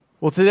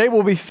Well, today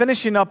we'll be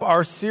finishing up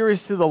our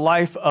series through the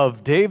life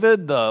of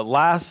David. The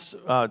last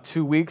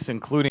 2 weeks,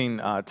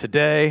 including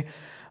today,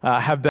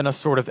 have been a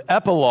sort of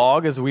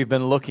epilogue as we've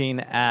been looking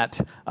at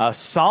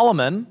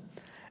Solomon.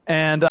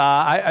 And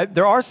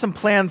there are some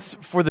plans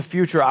for the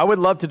future. I would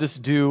love to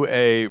just do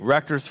a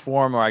Rector's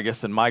Forum, or I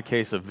guess in my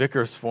case, a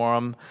Vicar's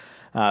Forum,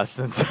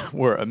 since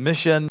we're a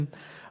mission.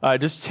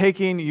 Just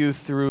taking you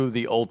through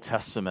the Old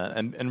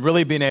Testament and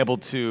really being able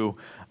to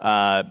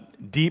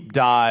deep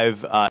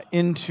dive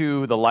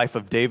into the life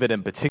of David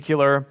in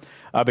particular,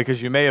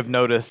 because you may have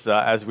noticed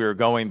as we were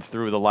going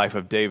through the life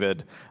of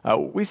David,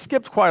 we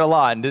skipped quite a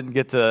lot and didn't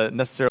get to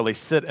necessarily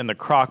sit in the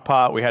crock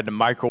pot. We had to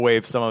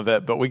microwave some of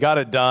it, but we got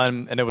it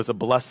done, and it was a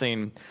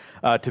blessing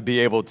to be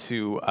able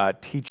to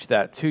teach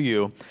that to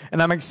you.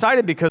 And I'm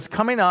excited because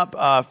coming up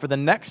for the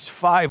next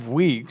 5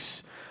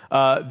 weeks,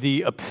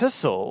 the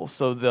epistle,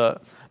 so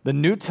the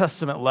New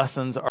Testament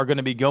lessons are going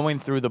to be going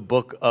through the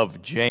book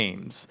of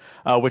James,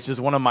 which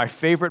is one of my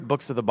favorite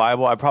books of the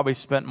Bible. I probably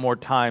spent more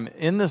time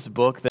in this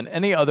book than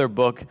any other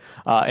book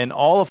in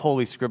all of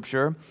Holy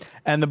Scripture.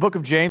 And the book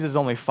of James is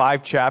only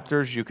 5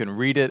 chapters. You can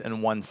read it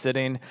in one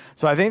sitting.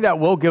 So I think that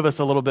will give us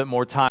a little bit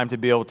more time to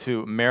be able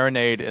to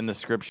marinate in the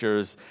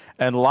Scriptures,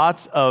 and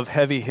lots of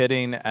heavy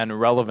hitting and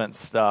relevant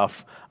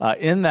stuff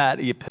in that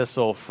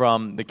epistle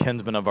from the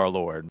kinsman of our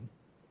Lord.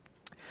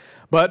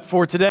 But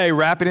for today,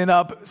 wrapping it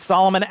up,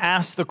 Solomon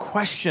asked the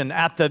question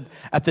at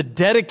the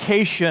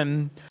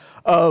dedication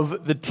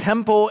of the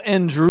temple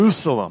in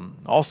Jerusalem,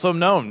 also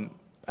known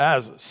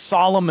as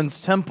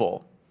Solomon's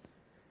temple.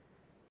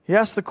 He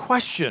asked the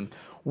question,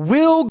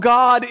 will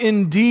God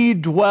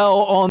indeed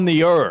dwell on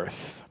the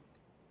earth?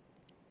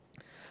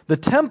 The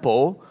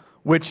temple,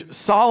 which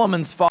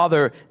Solomon's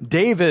father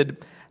David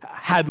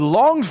had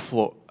longed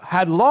for,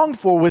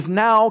 was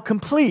now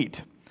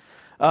complete.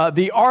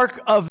 The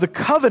Ark of the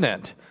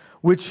Covenant,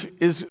 which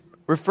is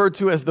referred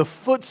to as the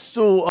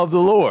footstool of the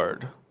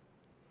Lord.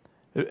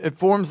 It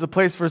forms the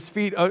place for his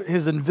feet,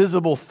 his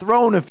invisible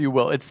throne, if you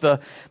will. It's the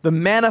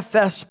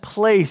manifest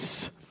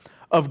place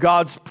of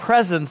God's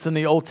presence in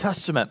the Old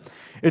Testament.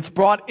 It's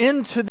brought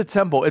into the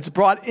temple. It's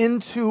brought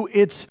into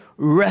its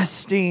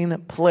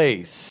resting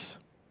place.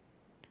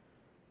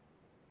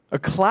 A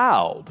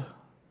cloud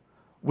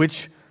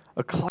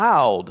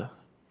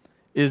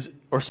is,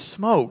 or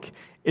smoke,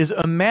 is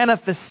a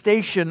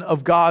manifestation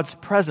of God's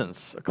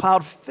presence. A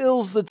cloud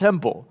fills the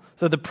temple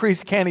so the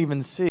priest can't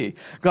even see.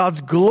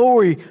 God's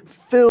glory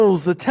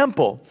fills the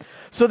temple.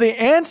 So the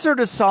answer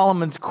to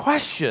Solomon's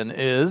question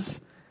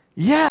is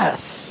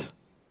yes,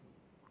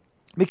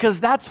 because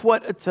that's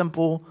what a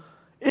temple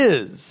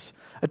is.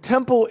 A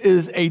temple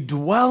is a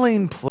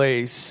dwelling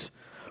place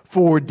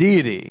for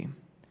deity.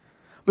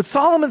 But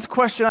Solomon's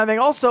question, I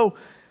think, also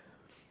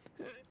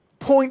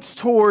points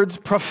towards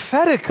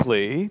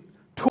prophetically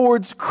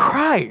towards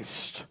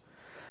Christ,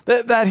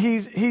 that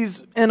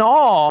he's in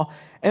awe,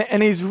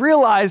 and he's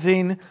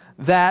realizing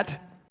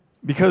that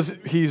because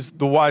he's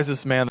the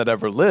wisest man that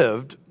ever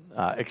lived,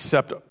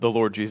 except the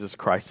Lord Jesus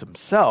Christ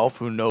himself,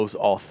 who knows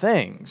all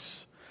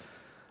things,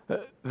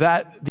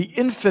 that the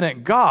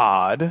infinite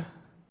God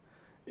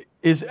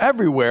is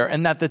everywhere,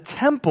 and that the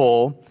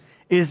temple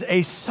is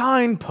a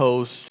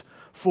signpost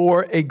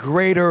for a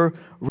greater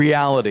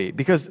reality.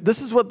 Because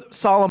this is what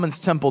Solomon's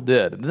temple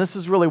did, and this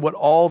is really what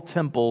all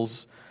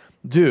temples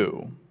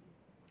do.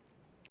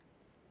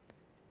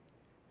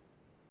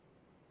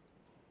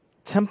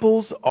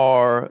 Temples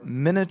are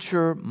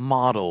miniature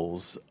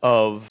models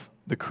of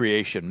the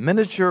creation,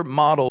 miniature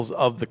models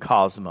of the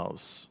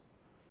cosmos.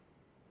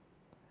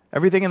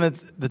 Everything in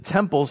the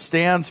temple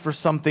stands for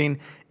something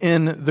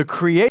in the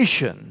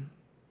creation.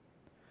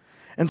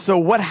 And so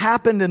what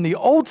happened in the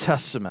Old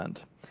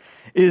Testament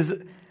is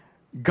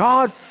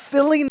God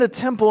filling the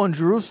temple in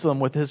Jerusalem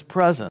with his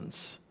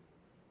presence,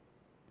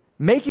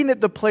 making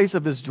it the place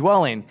of his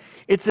dwelling.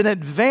 It's an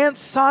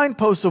advanced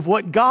signpost of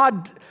what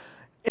God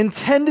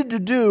intended to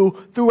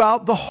do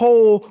throughout the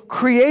whole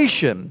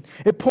creation.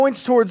 It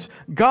points towards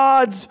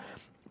God's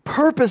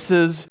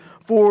purposes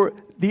for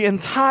the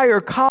entire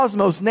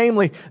cosmos,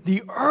 namely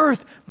the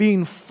earth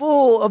being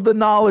full of the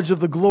knowledge of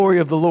the glory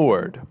of the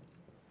Lord.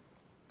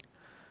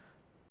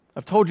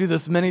 I've told you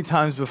this many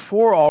times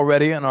before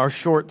already in our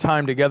short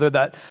time together,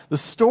 that the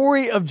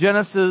story of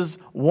Genesis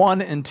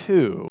 1 and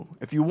 2,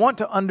 if you want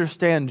to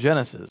understand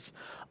Genesis,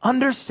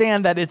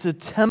 understand that it's a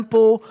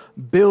temple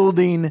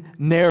building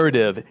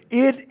narrative.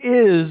 It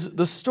is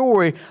the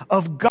story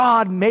of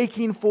God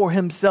making for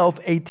himself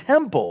a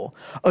temple,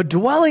 a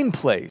dwelling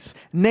place,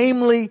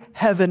 namely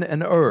heaven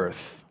and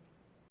earth.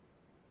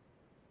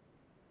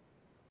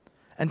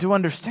 And to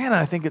understand it,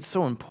 I think it's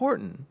so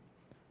important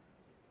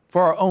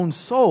for our own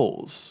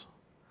souls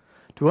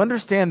to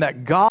understand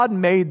that God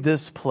made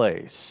this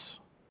place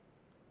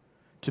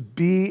to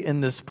be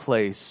in this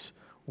place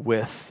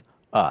with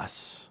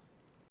us,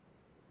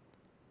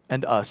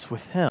 and us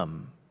with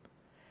him,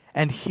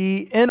 and he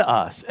in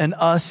us, and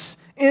us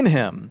in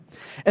him.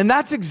 And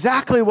that's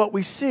exactly what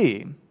we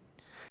see.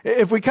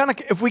 If we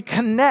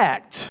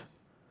connect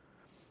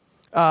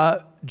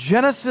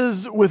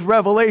Genesis with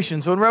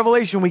Revelation. So in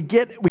Revelation, we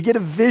get a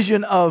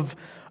vision of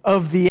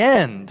the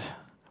end.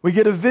 We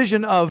get a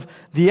vision of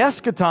the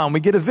eschaton. We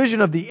get a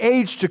vision of the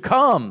age to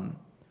come.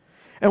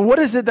 And what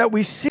is it that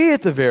we see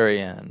at the very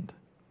end?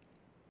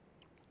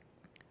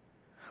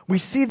 We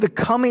see the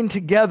coming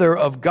together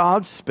of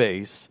God's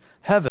space,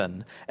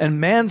 heaven, and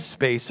man's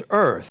space,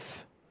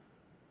 earth.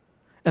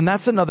 And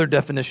that's another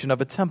definition of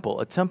a temple.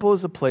 A temple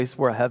is a place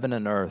where heaven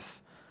and earth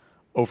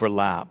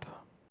overlap.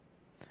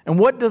 And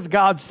what does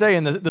God say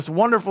in this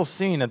wonderful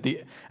scene at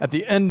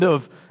the end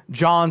of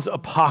John's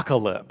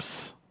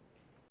apocalypse?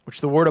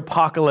 Which the word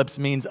apocalypse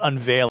means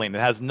unveiling.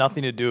 It has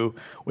nothing to do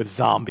with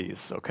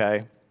zombies,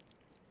 okay?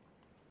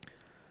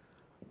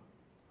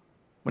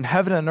 When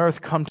heaven and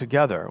earth come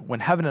together, when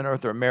heaven and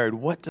earth are married,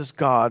 what does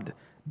God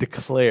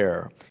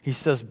declare? He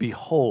says,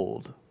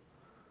 "Behold,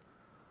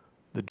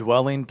 the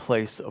dwelling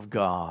place of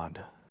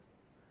God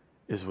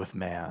is with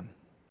man.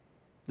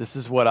 This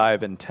is what I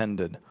have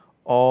intended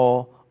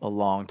all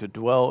along, to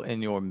dwell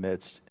in your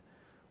midst,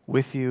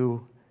 with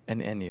you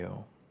and in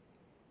you."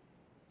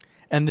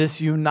 And this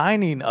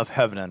uniting of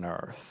heaven and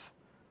earth,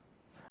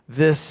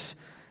 this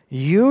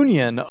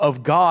union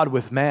of God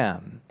with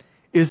man,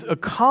 is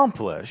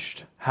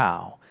accomplished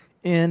how?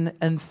 In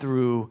and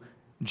through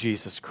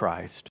Jesus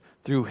Christ,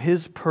 through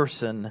his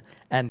person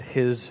and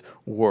his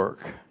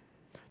work,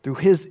 through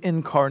his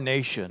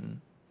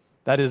incarnation,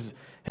 that is,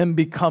 him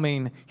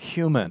becoming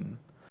human,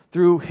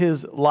 through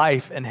his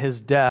life and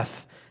his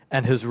death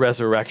and his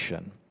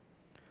resurrection.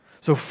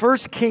 So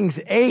 1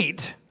 Kings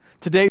 8,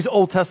 today's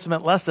Old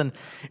Testament lesson,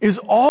 is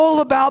all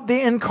about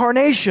the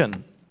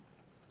incarnation.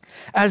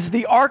 As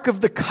the Ark of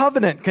the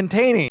Covenant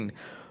containing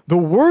the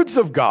words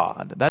of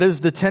God, that is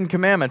the Ten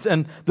Commandments,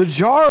 and the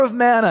jar of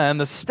manna and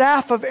the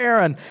staff of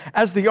Aaron,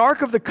 as the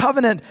Ark of the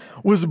Covenant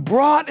was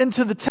brought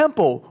into the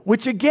temple,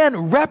 which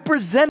again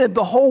represented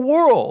the whole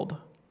world.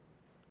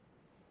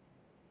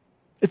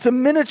 It's a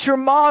miniature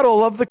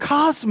model of the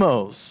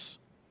cosmos.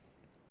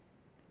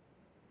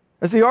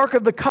 As the Ark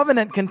of the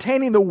Covenant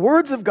containing the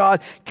words of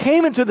God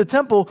came into the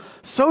temple,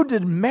 so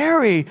did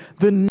Mary,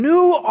 the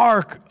new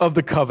Ark of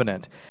the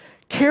Covenant,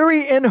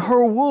 carry in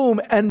her womb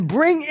and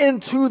bring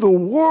into the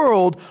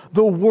world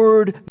the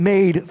Word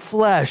made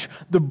flesh,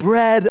 the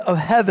bread of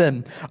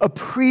heaven, a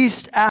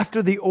priest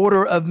after the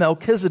order of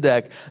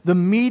Melchizedek, the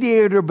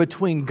mediator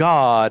between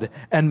God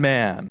and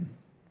man.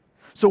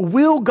 So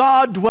will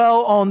God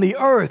dwell on the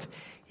earth?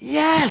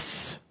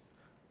 Yes.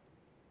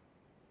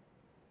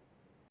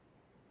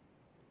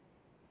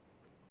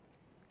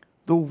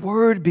 The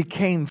Word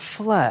became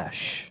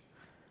flesh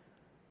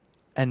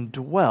and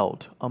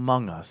dwelt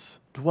among us.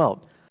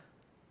 Dwelt.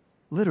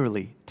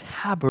 Literally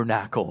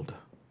tabernacled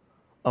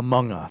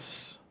among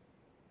us.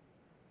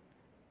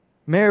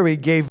 Mary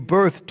gave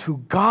birth to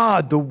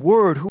God, the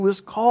Word, who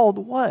is called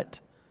what?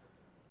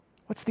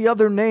 What's the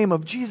other name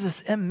of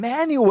Jesus?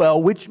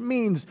 Emmanuel, which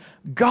means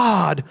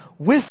God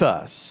with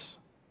us.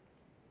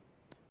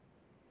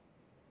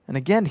 And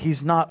again,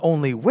 he's not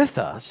only with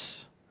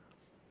us,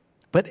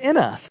 but in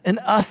us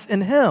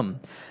in him.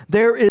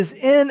 There is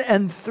in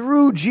and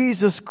through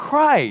Jesus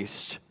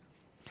Christ,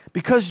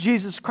 because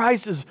Jesus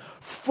Christ is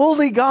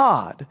fully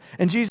God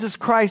and Jesus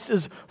Christ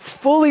is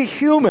fully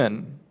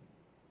human,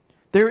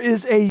 there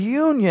is a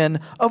union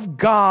of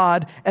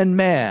God and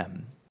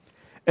man.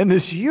 And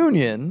this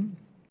union,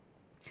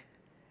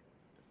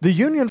 the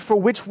union for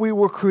which we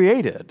were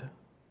created,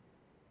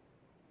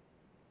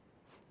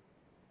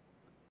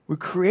 we're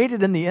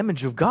created in the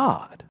image of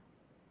God.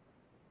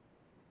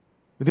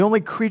 We're the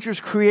only creatures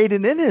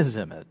created in his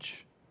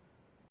image.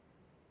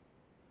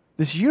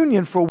 This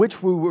union for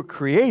which we were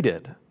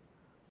created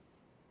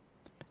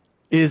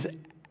is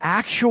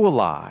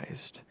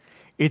actualized,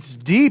 it's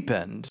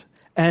deepened,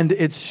 and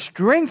it's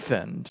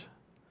strengthened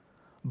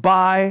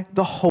by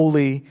the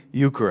Holy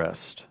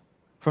Eucharist.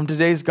 From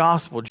today's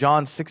Gospel,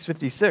 John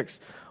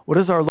 6:56, what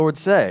does our Lord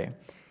say?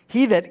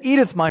 "He that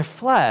eateth my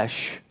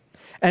flesh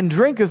and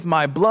drinketh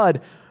my blood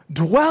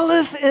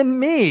dwelleth in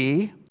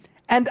me,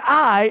 and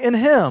I in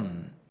him."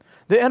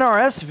 The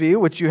NRSV,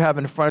 which you have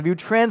in front of you,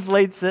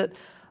 translates it,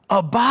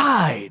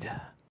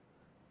 "abide."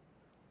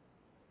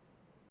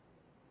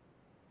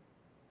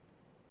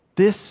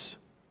 This,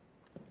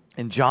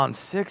 in John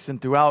 6 and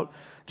throughout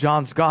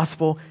John's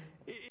Gospel,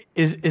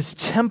 is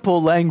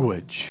temple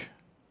language.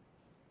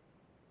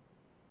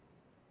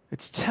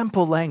 It's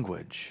temple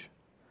language.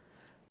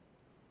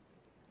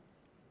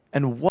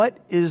 And what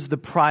is the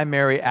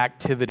primary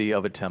activity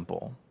of a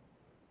temple?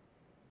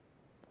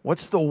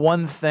 What's the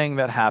one thing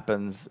that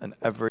happens in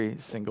every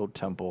single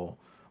temple,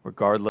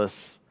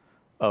 regardless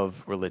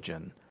of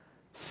religion?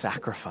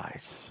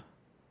 Sacrifice.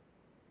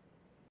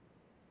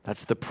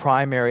 That's the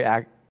primary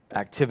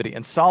activity.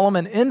 And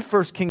Solomon in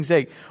 1 Kings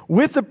 8,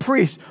 with the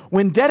priests,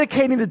 when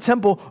dedicating the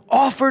temple,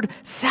 offered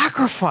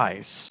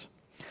sacrifice.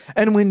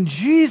 And when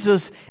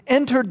Jesus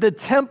entered the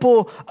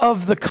temple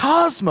of the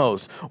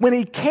cosmos, when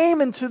he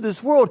came into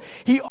this world,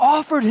 he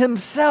offered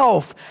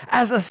himself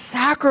as a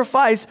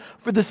sacrifice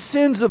for the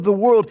sins of the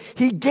world.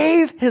 He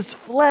gave his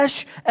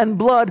flesh and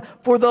blood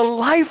for the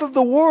life of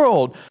the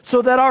world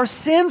so that our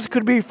sins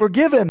could be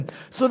forgiven,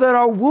 so that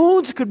our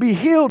wounds could be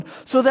healed,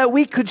 so that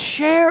we could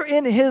share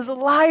in his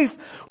life.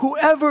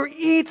 Whoever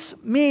eats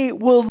me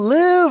will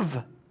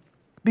live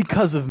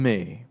because of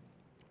me.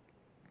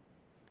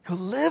 He'll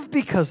live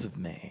because of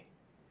me.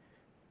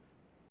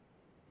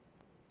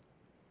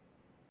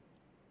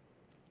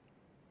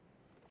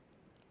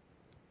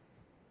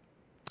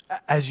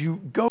 As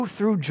you go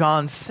through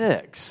John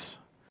 6,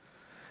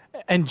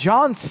 and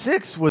John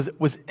 6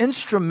 was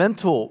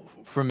instrumental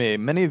for me,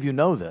 many of you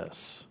know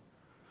this,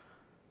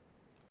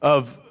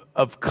 of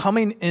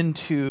coming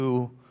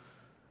into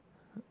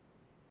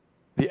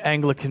the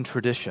Anglican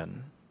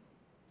tradition.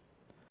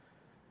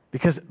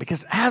 Because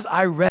as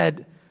I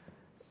read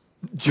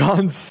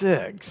John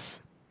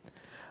 6,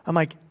 I'm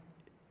like,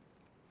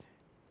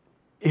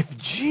 if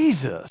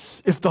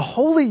the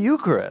Holy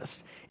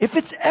Eucharist, if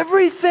it's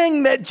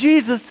everything that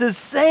Jesus is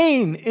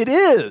saying it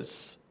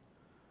is,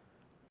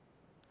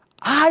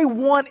 I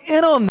want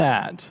in on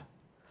that.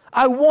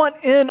 I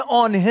want in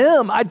on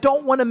him. I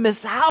don't want to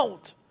miss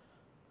out.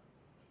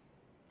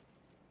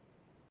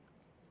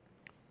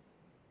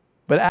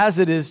 But as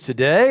it is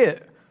today,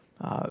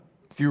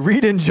 if you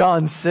read in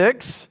John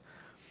 6,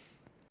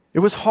 it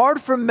was hard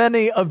for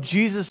many of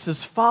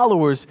Jesus'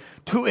 followers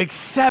to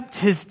accept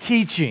his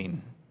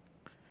teaching.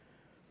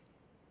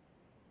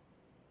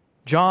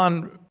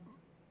 John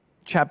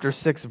chapter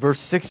 6, verse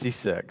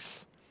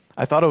 66.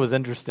 I thought it was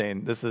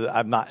interesting.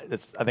 I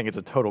think it's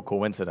a total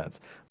coincidence,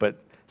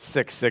 but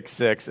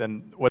 666,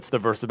 and what's the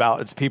verse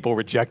about? It's people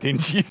rejecting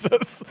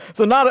Jesus.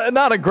 So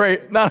not a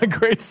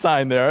great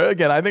sign there.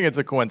 Again, I think it's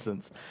a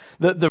coincidence.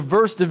 The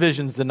verse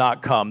divisions did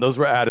not come. Those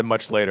were added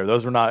much later.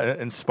 Those were not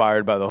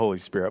inspired by the Holy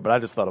Spirit, but I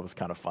just thought it was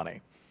kind of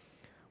funny.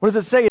 What does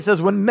it say? It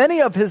says, when many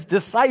of his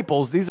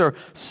disciples, these are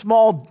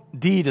small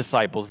d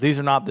disciples, these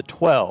are not the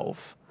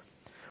 12,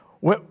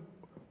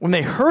 when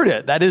they heard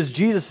it, that is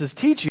Jesus'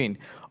 teaching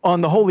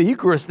on the Holy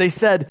Eucharist, they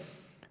said,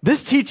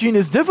 this teaching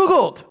is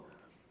difficult.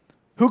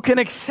 Who can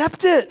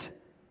accept it?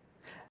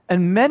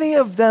 And many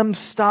of them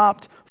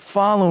stopped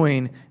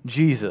following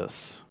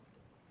Jesus.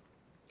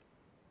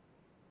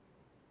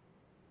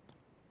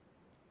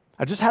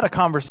 I just had a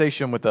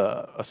conversation with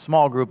a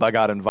small group I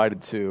got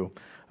invited to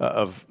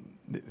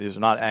these are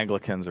not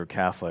Anglicans or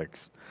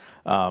Catholics,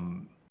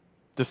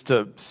 just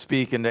to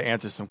speak and to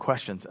answer some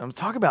questions. I'm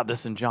talking about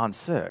this in John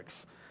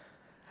 6.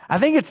 I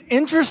think it's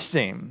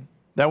interesting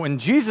that when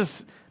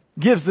Jesus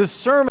gives this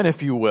sermon,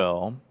 if you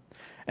will,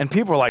 and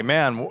people are like,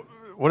 man,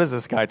 what is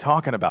this guy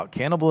talking about?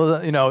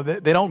 Cannibalism?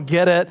 They don't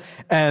get it.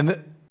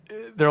 And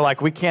they're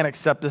like, we can't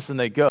accept this, and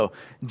they go.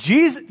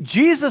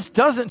 Jesus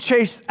doesn't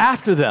chase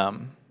after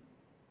them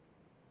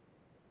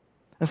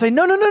and say,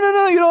 no,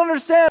 you don't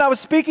understand. I was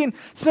speaking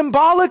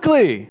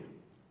symbolically.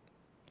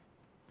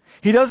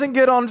 He doesn't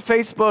get on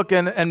Facebook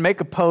and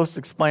make a post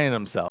explaining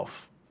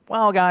himself.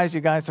 Well, guys, you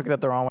guys took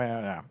that the wrong way.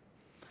 Yeah.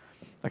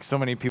 Like so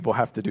many people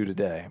have to do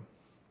today.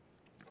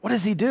 What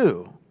does he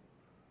do?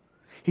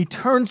 He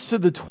turns to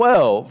the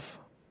 12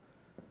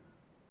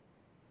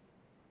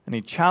 and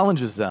he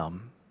challenges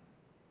them.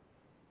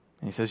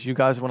 And he says, you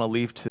guys want to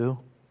leave too?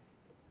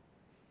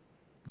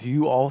 Do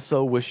you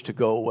also wish to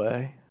go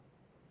away?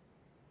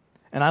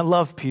 And I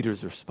love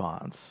Peter's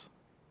response.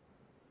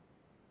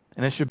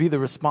 And it should be the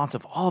response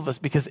of all of us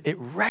because it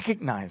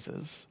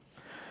recognizes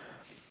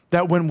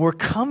that when we're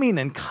coming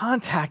in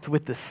contact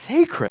with the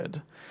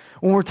sacred,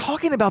 when we're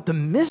talking about the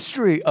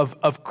mystery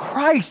of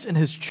Christ and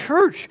his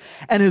church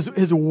and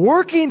his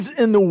workings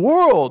in the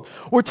world,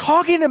 we're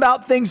talking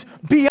about things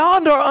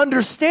beyond our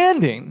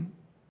understanding.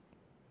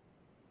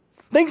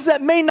 Things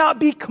that may not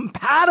be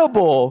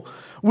compatible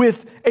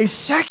with a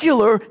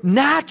secular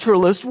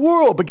naturalist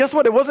world. But guess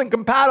what? It wasn't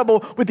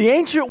compatible with the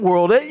ancient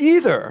world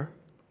either.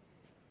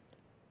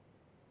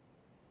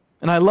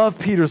 And I love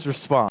Peter's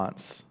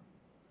response.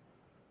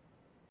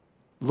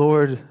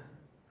 Lord,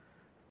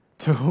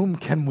 to whom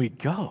can we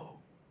go?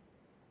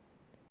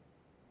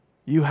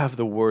 You have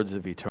the words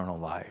of eternal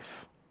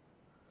life.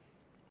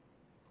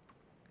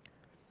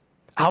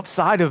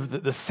 Outside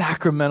of the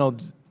sacramental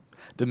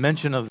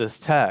dimension of this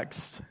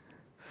text,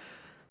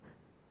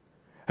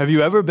 have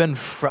you ever been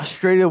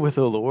frustrated with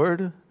the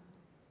Lord?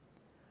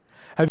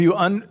 Have you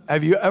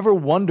ever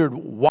wondered,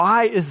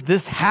 why is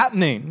this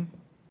happening?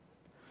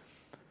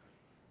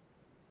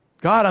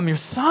 God, I'm your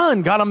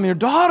son. God, I'm your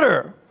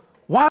daughter.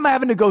 Why am I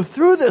having to go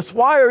through this?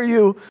 Why are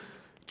you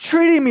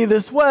treating me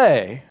this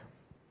way?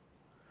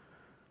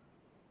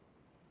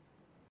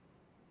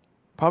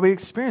 Probably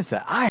experienced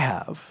that. I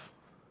have.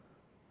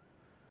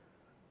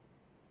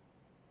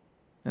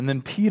 And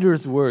then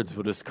Peter's words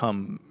will just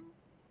come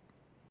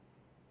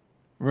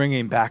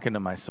ringing back into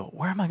my soul.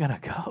 Where am I going to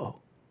go?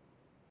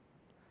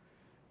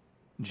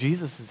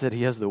 Jesus said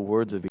he has the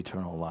words of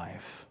eternal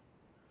life.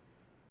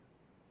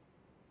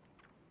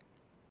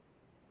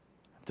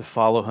 to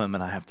follow him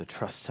and I have to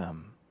trust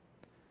him.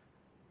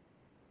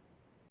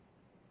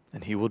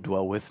 And he will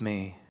dwell with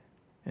me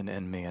and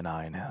in me and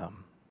I in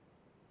him.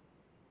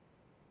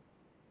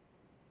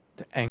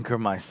 To anchor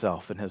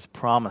myself in his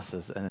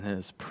promises and in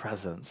his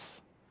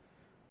presence.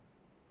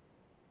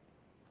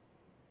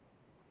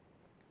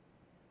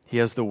 He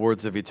has the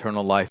words of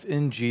eternal life.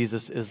 In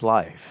Jesus is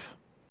life.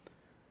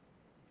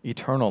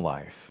 Eternal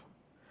life.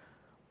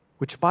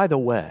 Which, by the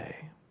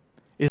way,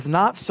 is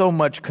not so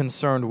much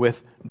concerned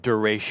with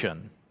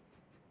duration,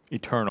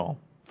 eternal,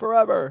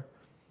 forever,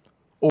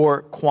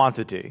 or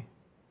quantity,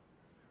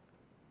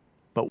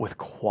 but with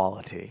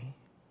quality.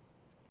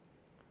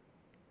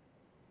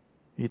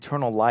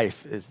 Eternal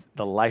life is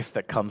the life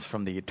that comes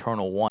from the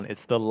eternal one.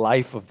 It's the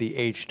life of the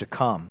age to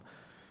come.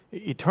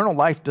 Eternal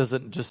life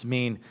doesn't just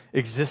mean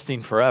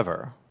existing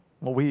forever.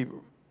 Well, we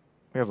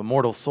have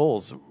immortal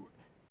souls.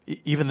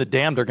 Even the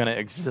damned are going to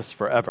exist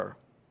forever.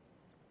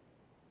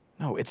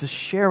 No, it's a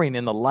sharing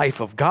in the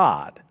life of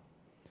God.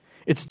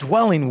 It's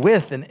dwelling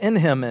with and in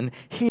him and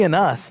he in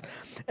us.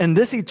 And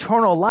this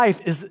eternal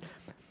life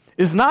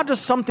is not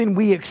just something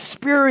we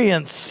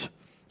experience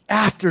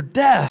after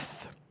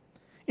death,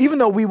 even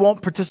though we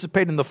won't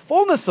participate in the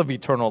fullness of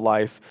eternal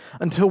life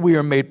until we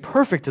are made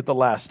perfect at the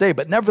last day.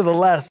 But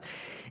nevertheless,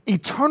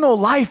 eternal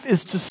life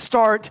is to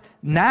start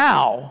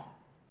now.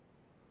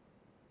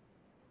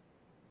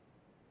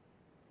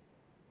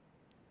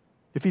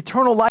 If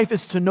eternal life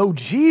is to know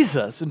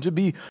Jesus and to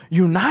be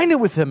united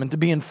with him and to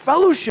be in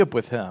fellowship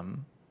with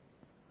him,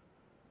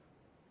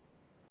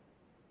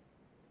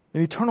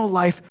 then eternal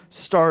life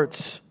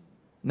starts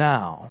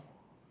now.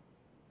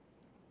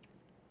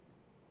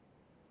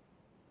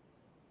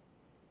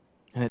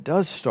 And it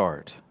does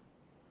start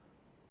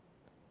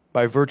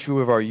by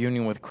virtue of our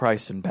union with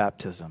Christ in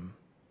baptism.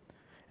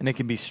 And it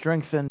can be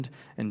strengthened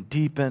and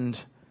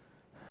deepened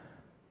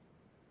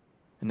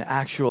and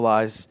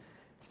actualized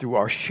through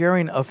our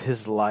sharing of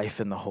his life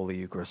in the Holy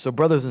Eucharist. So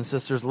brothers and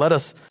sisters, let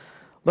us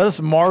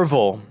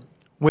marvel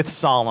with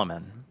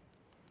Solomon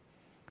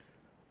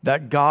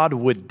that God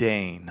would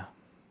deign,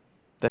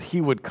 that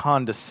he would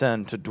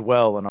condescend to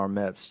dwell in our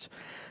midst,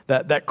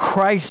 that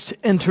Christ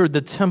entered the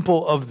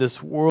temple of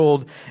this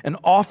world and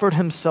offered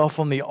himself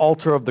on the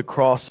altar of the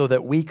cross so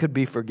that we could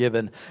be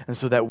forgiven and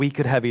so that we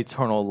could have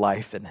eternal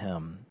life in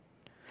him.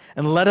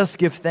 And let us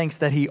give thanks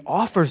that he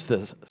offers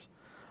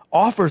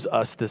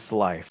us this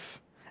life,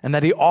 and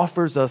that he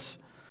offers us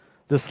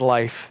this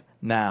life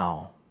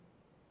now,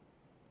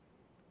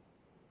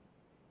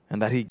 and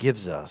that he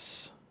gives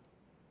us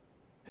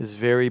his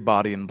very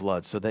body and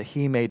blood so that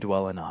he may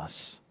dwell in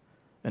us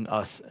and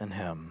us in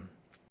him.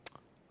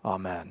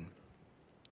 Amen.